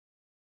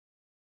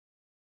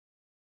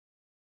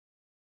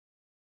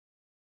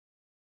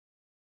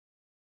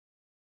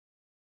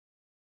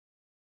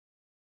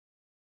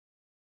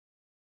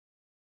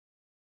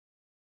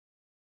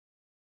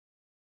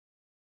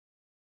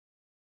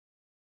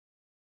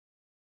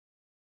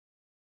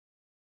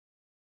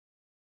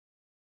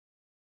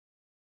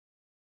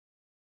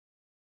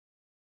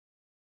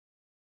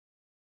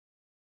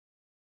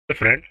Hey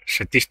friend,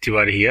 Satish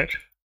Tiwary here.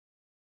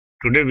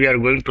 Today we are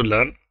going to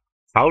learn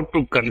how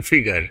to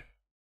configure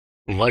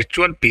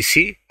virtual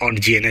PC on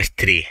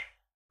GNS3.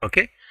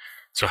 Okay,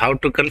 so how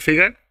to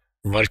configure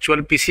virtual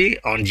PC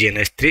on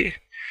GNS3.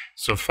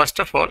 So first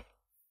of all,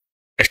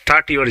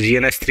 start your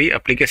GNS3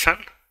 application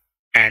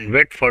and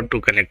wait for to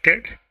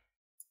connected.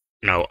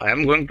 Now I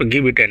am going to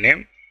give it a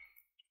name,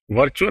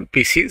 virtual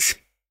PCs,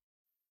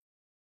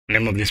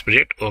 name of this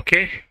project.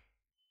 Okay,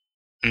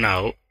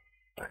 now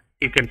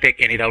you can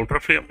take any router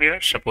from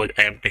here. Suppose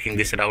I am taking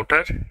this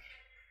router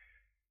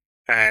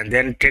and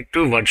then take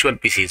two virtual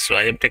PCs. So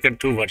I have taken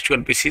two virtual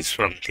PCs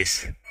from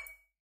this.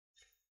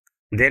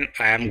 Then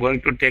I am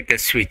going to take a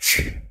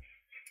switch.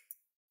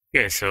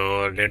 Okay,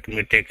 so let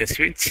me take a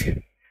switch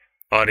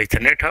or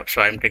Ethernet hub.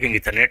 So I am taking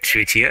Ethernet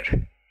switch here.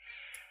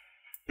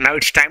 Now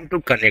it's time to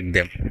connect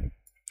them.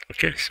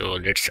 Okay, so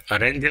let's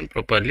arrange them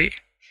properly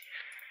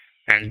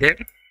and then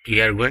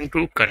we are going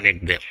to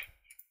connect them.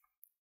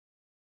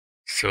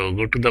 So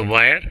go to the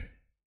wire,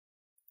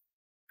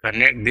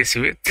 connect this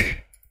with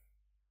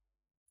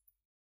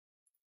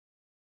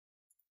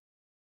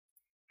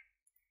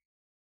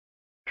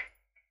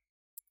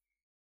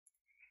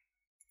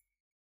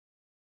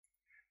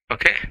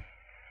okay.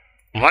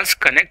 Once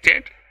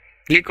connected,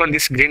 click on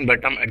this green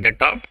button at the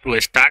top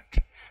to start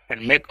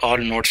and make all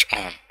nodes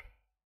on.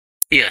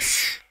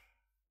 Yes.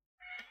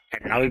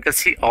 And now you can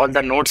see all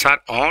the nodes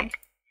are on.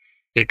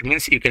 It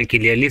means you can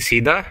clearly see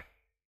the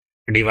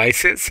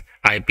devices,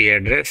 IP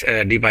address,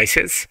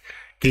 devices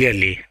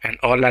clearly, and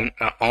all are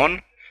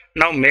on.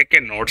 Now make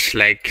a nodes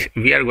like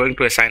we are going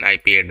to assign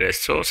IP address.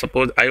 So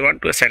suppose I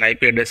want to assign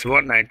IP address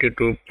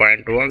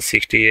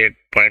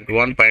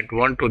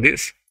 192.168.1.1 to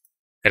this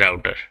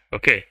router.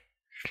 Okay,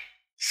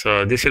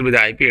 so this will be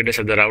the IP address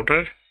of the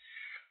router.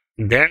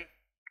 Then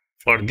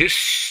for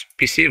this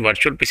PC,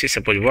 virtual PC,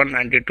 suppose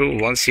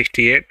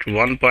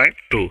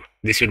 192.168.1.2,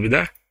 this will be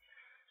the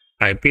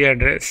IP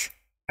address,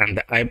 and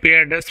the IP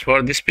address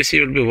for this PC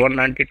will be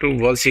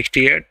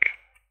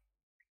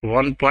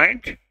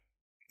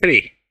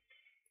 192.168.1.3.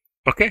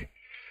 okay,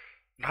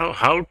 now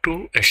how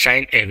to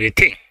assign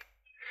everything,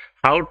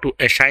 how to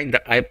assign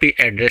the IP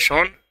address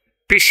on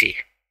PC,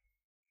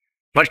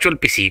 virtual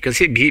PC. You can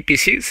see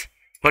VPCS,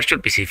 virtual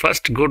PC.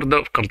 First go to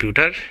the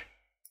computer, you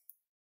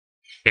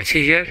can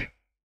see here,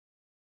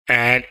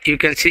 and you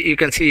can see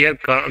here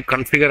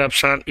configure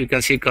option, you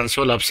can see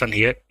console option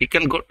here. You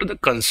can go to the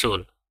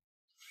console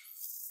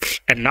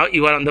and now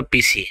you are on the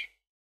PC.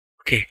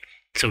 Okay,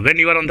 so when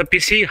you are on the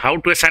PC, how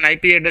to assign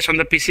IP address on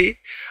the PC?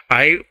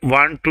 I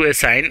want to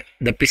assign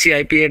the PC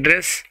IP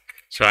address,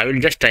 so I will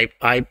just type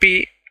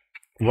IP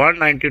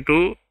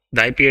 192,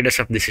 the IP address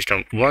of the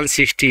system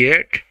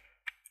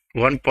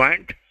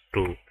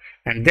 168.1.2,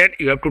 and then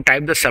you have to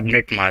type the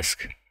subnet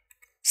mask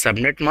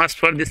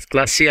for this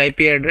class C IP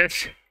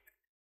address.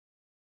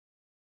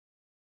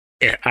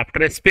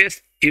 After a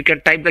space, you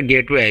can type the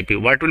gateway IP.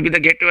 What will be the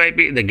gateway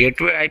IP? The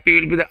gateway IP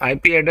will be the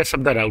IP address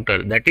of the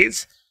router, that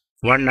is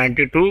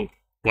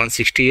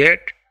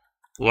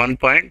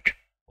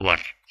 192.168.1.1.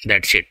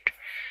 That's it.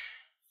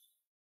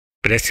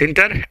 Press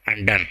enter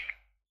and done.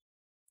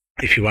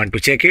 If you want to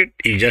check it,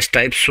 you just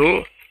type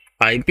show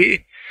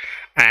IP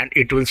and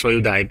it will show you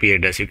the IP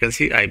address. You can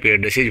see IP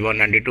address is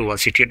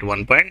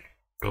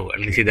 192.168.1.2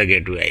 and this is the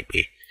gateway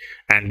IP.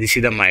 And this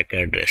is the MAC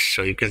address.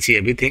 So you can see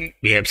everything.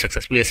 We have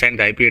successfully assigned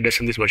the IP address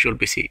on this virtual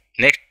PC.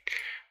 Next,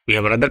 we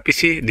have another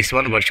PC, this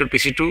one virtual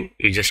PC 2.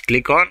 You just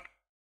click on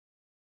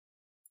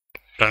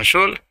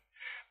console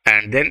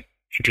and then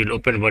it will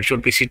open virtual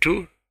PC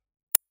 2.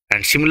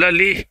 And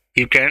similarly,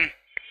 you can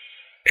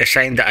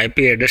assign the IP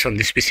address on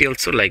this PC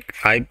also, like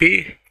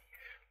IP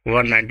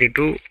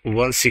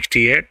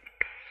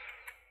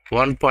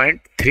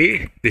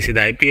 192.168.1.3. This is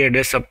the IP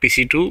address of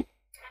PC 2.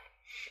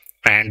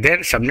 And then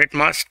subnet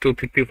mask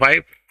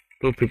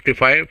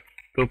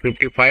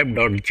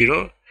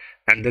 255.255.255.0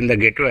 and then the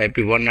gateway IP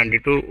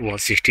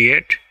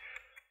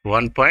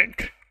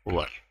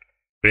 192.168.1.1.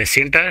 Press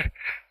enter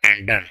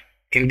and done.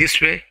 In this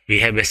way,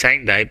 we have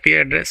assigned the IP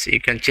address. You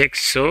can check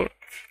show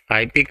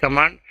IP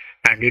command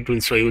and it will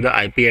show you the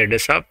IP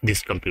address of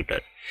this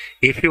computer.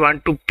 If you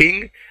want to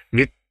ping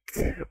with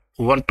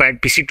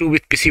PC2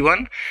 with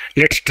PC1,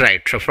 let's try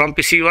it. So from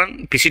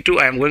PC2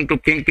 I am going to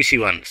ping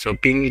PC1. So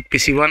ping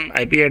PC1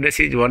 IP address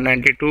is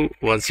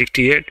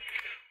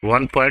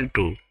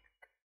 192.168.1.2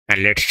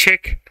 and let's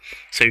check.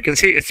 So you can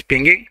see it's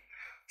pinging.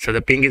 So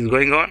the ping is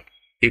going on.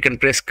 You can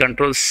press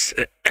Ctrl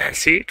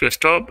C to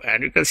stop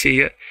and you can see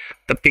here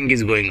the ping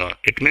is going on.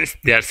 It means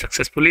they are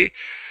successfully,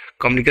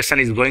 communication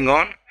is going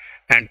on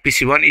and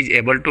PC1 is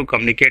able to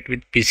communicate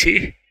with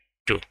PC2.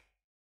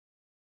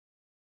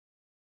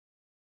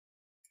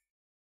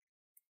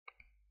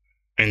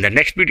 In the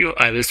next video,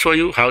 I will show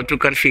you how to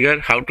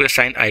configure, how to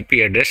assign IP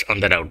address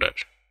on the router.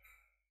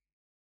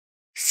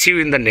 See you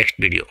in the next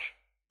video.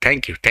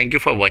 Thank you. Thank you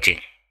for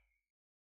watching.